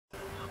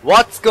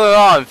What's going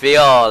on,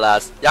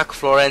 Violas? Yak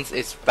Florence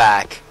is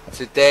back.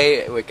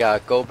 Today we're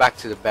gonna go back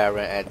to the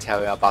Baron and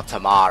tell you about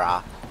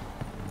Tamara.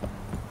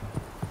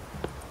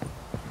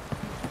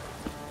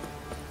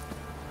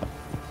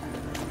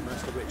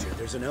 Master Richard,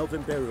 there's an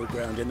elven burial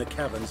ground in the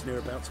caverns near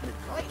about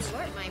Quite midnight.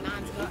 work my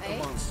man's got, eh?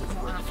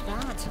 Half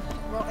that.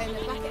 Brought in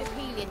a bucket of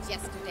peelings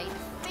yesterday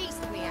to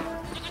feast me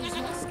out. He's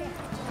not scared.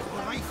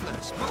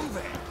 Lifeless, move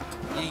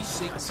it! Ye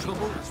seek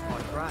trouble?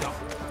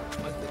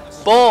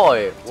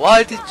 Boy,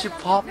 why did you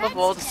pop up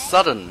all of a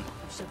sudden?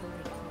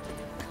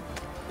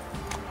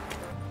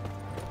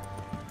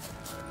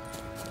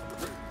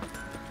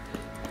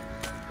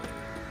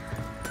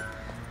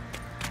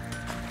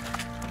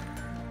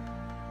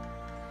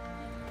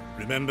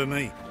 Remember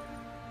me?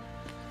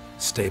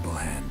 Stable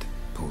hand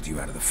pulled you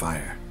out of the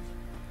fire.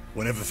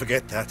 We'll never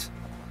forget that.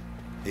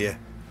 Here,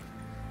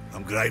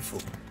 I'm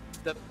grateful.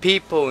 The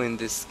people in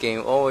this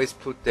game always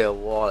put their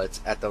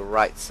wallets at the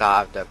right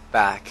side of their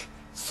back,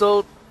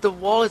 so the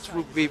wallets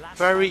would be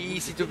very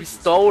easy to be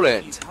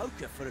stolen.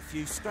 Poker for a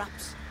few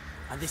scraps.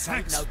 And this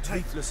Thanks, ain't no hey.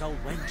 toothless old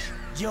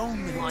wench.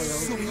 Young and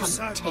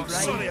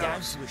Sorry,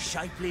 down to a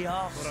shapely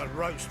arse. But I'd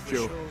roast for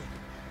sure.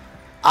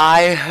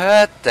 I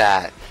heard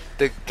that.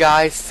 The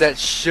guy said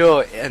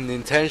sure and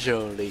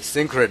intentionally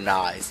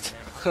synchronized.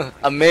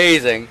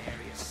 Amazing.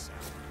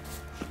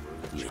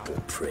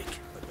 Little prick.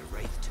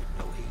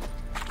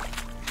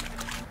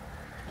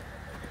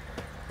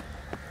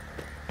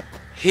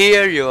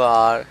 Here you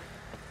are.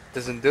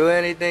 Doesn't do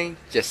anything,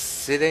 just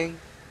sitting.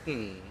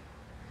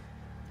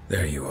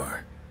 There you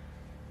are.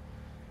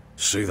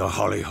 See the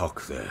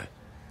hollyhock there?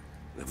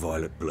 The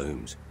violet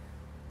blooms.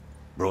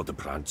 Brought the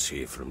plants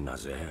here from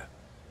Nazaire.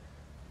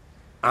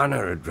 Anna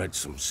had read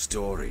some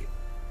story.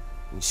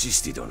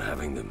 Insisted on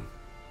having them.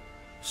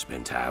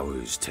 Spent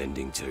hours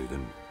tending to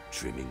them,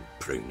 trimming,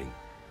 pruning.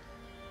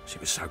 She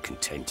was so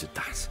content at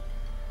that.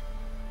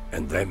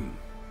 And them,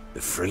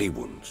 the frilly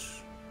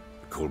ones,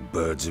 called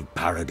birds of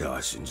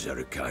paradise in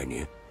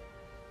Zerrikania.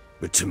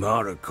 But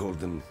Tamara called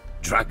them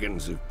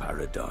dragons of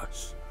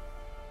paradise.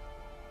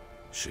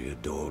 She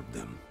adored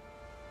them.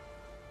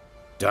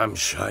 Damn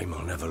shame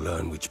I'll never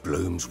learn which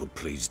blooms would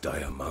please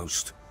Dea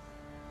most.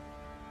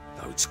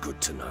 Though it's good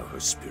to know her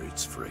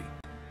spirit's free.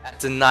 At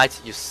the night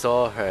you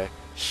saw her,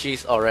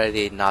 she's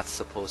already not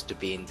supposed to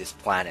be in this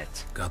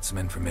planet. Got some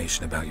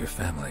information about your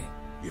family.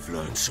 You've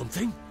learned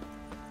something?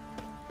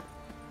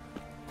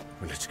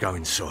 Well, let's go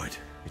inside.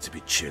 It's a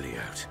bit chilly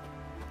out.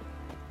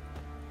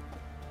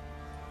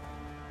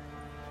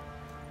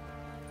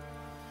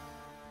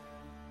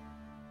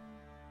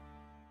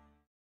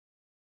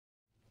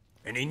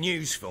 Any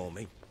news for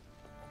me?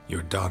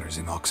 Your daughter's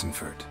in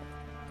Oxenford.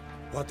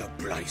 What the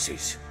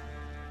blazes?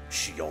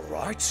 She all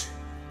right?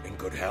 In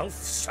good health?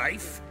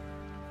 Safe?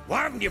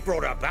 Why haven't you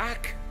brought her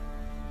back?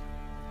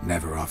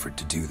 Never offered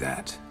to do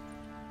that.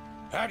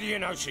 How do you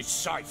know she's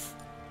safe?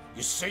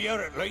 You see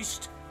her at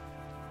least?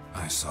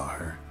 I saw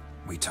her.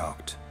 We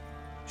talked.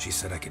 She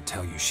said I could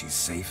tell you she's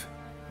safe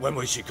When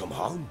will she come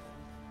home?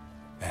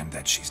 and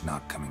that she's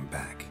not coming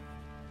back.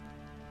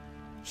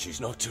 She's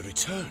not to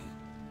return.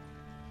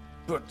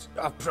 But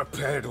I've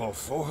prepared all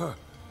for her.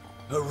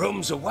 Her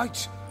room's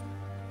await.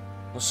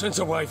 I sent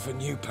away for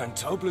new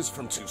pantoblas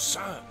from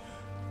Toussaint.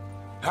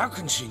 How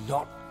can she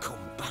not come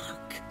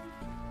back?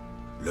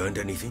 Learned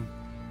anything?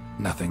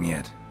 Nothing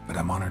yet, but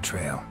I'm on her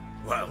trail.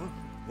 Well,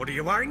 what are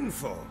you waiting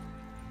for?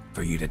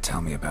 For you to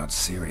tell me about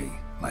Ciri,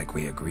 like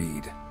we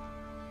agreed.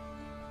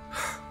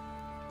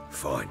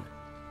 Fine.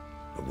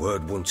 A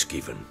word once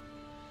given.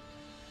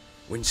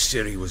 When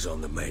Ciri was on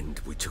the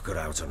mend, we took her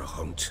out on a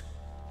hunt.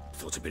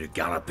 Thought a bit of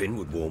galloping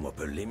would warm up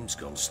her limbs,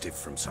 gone stiff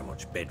from so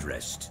much bed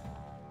rest.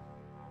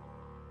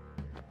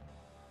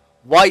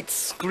 White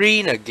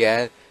screen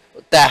again?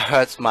 That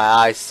hurts my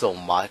eyes so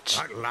much.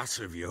 That lass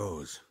of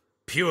yours,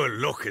 pure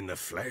luck in the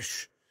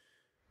flesh.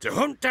 To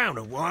hunt down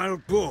a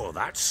wild boar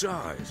that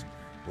size,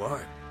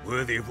 why,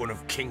 worthy of one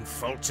of King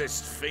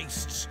Foltest's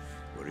feasts,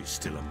 where he's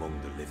still among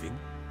the living.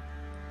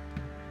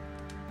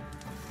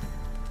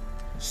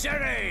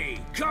 Ciri,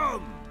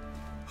 come!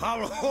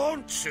 Whole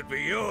haunt should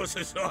be yours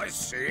as I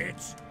see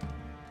it.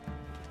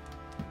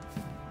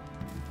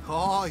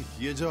 Aye,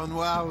 you done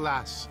well,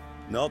 lass.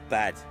 Not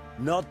bad.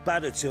 Not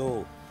bad at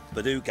all.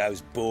 But who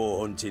goes boar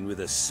hunting with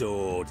a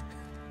sword?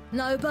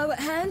 No bow at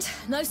hand,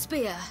 no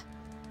spear.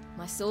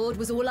 My sword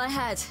was all I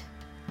had.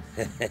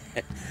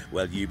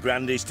 Well, you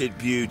brandished it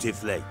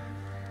beautifully.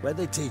 Where'd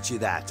they teach you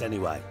that,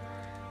 anyway?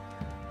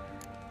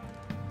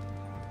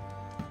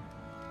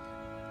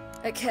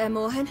 At Kaer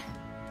Morhen.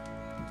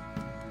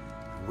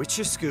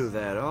 Witcher school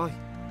there, aye.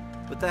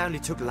 But they only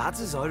took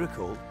lads, as I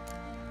recall.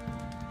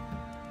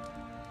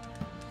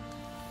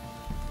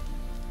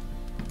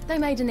 They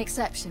made an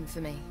exception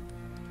for me.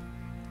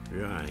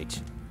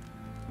 Right.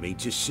 Mean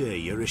to say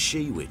you're a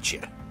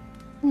she-witcher?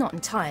 Not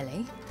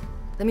entirely.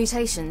 The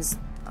mutations,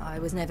 I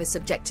was never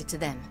subjected to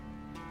them.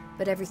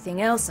 But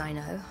everything else I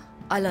know,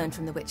 I learned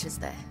from the witches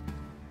there.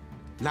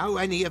 Know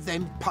any of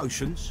them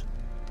potions?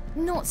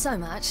 Not so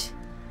much.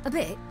 A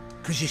bit.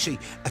 Because you see,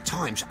 at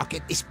times I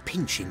get this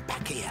pinching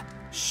back here.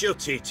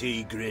 Shut it,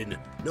 Egrin.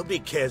 Nobody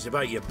cares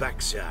about your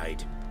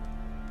backside.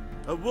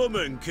 A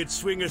woman could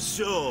swing a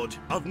sword.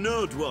 I've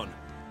knowed one.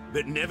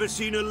 But never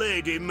seen a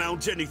lady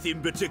mount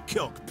anything but a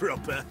cock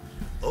proper.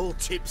 All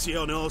tipsy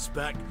on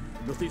horseback.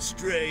 Nothing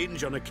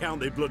strange on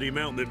account they bloody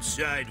mount them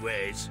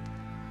sideways.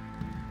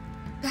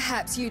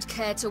 Perhaps you'd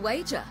care to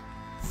wager?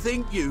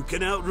 Think you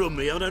can outrun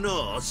me on an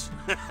horse?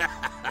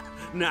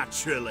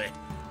 Naturally.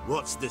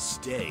 What's the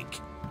stake?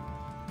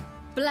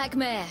 Black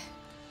mare.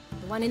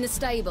 The one in the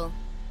stable.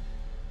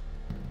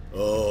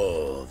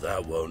 Oh,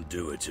 that won't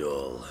do it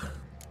all.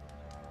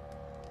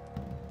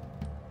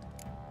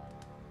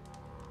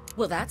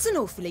 Well, that's an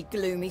awfully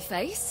gloomy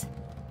face.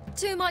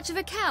 Too much of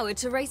a coward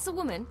to race a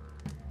woman?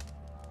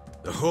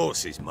 The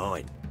horse is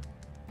mine.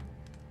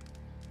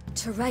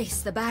 To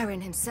race the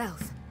Baron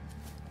himself.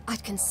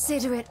 I'd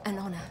consider it an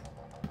honor.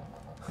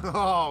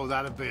 Oh,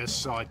 that'd be a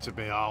sight to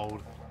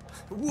behold.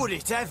 Would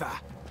it ever?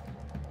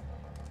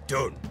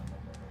 Done.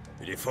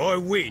 But if I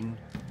win,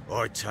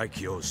 I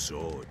take your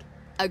sword.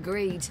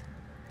 Agreed.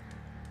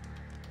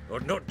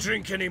 I'd not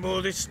drink any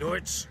more this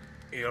night.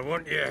 You'll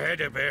want your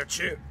head about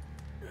you.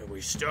 And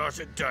we start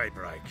at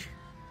daybreak.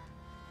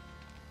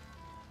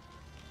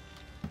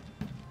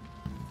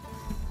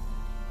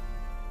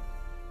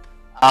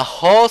 A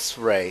horse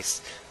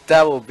race?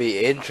 That will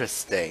be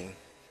interesting.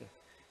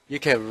 You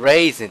can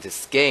race in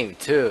this game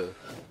too.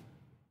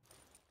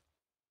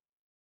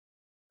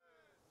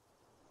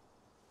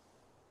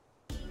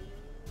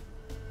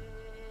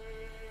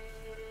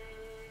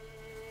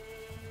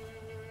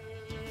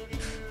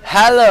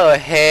 Hello,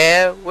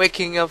 Hare.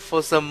 Waking up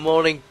for some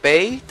morning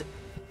bathe?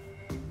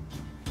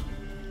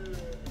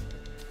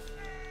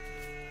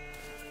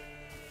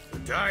 The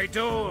day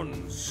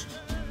dawns.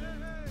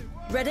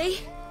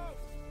 Ready?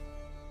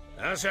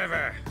 As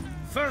ever.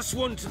 First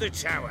one to the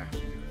tower.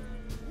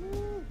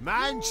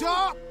 Man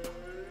chop!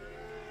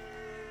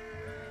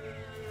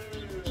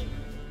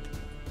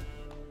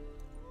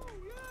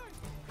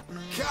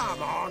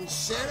 Come on,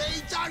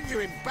 Ciri, don't you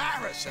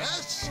embarrass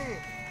us!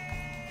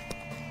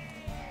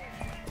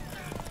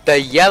 The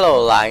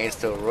yellow line is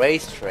the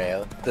race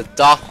trail, the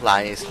dark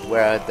line is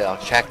where the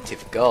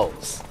objective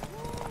goes.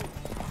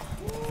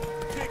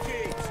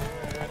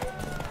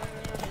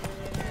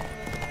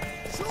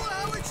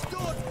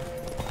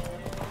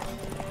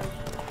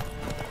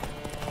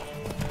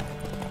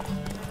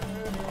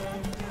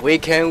 We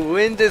can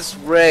win this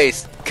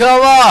race.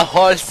 Come on,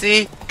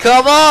 horsey.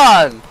 Come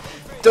on.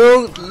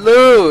 Don't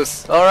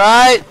lose,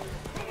 alright?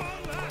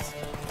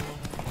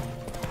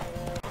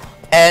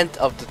 End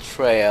of the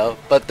trail,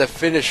 but the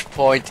finish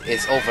point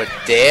is over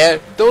there.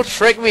 Don't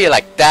trick me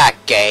like that,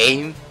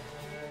 game.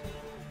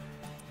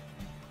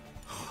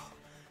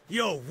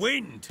 You're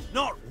wind,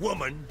 not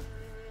woman.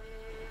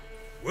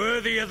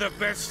 Worthy of the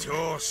best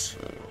horse.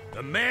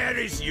 The mare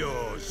is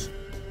yours.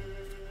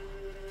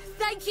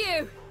 Thank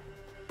you!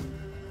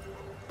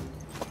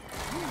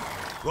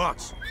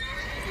 What?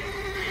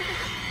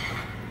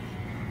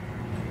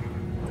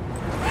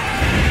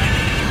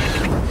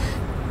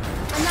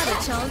 Another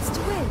chance to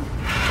win.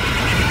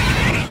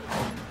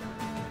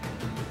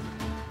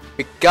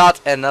 We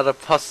got another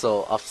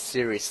puzzle of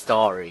Ciri's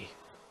story.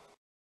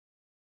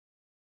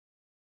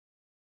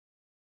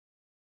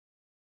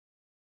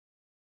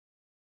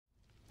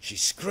 She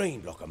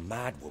screamed like a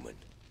mad woman.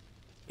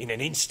 In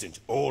an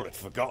instant, all had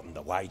forgotten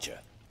the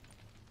wager.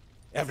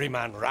 Every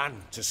man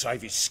ran to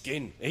save his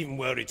skin, even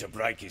worried to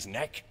break his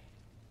neck.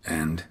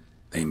 And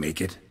they make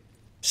it?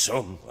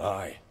 Some,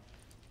 aye.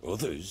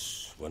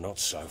 Others were not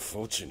so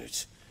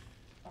fortunate.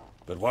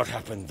 But what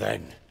happened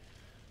then?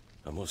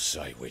 I must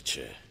say,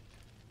 Witcher,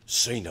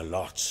 seen a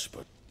lot,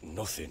 but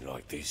nothing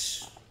like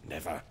this.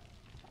 Never.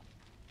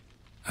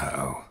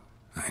 Uh-oh.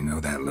 I know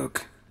that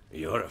look.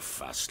 You're a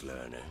fast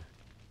learner.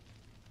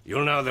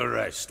 You'll know the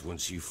rest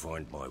once you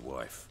find my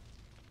wife.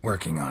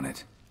 Working on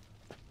it.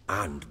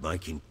 And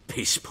making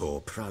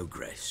piss-poor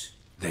progress.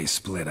 They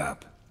split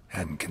up.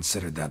 Hadn't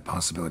considered that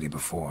possibility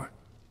before.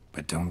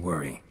 But don't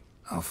worry.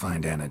 I'll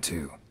find Anna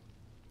too.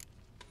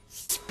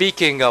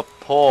 Speaking of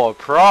poor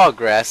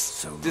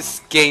progress,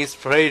 this game's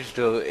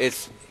playthrough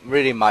is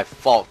really my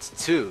fault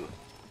too.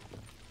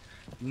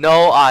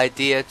 No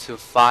idea to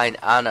find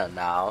Anna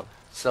now,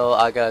 so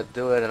I gotta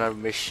do another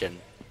mission.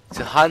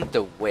 To hunt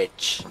the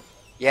witch.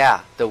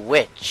 Yeah, the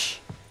witch.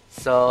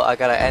 So I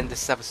gotta end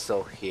this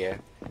episode here.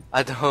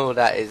 I know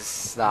that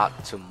is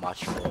not too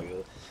much for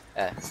you.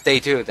 Stay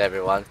tuned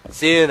everyone.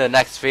 See you in the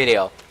next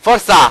video.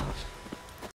 Forza!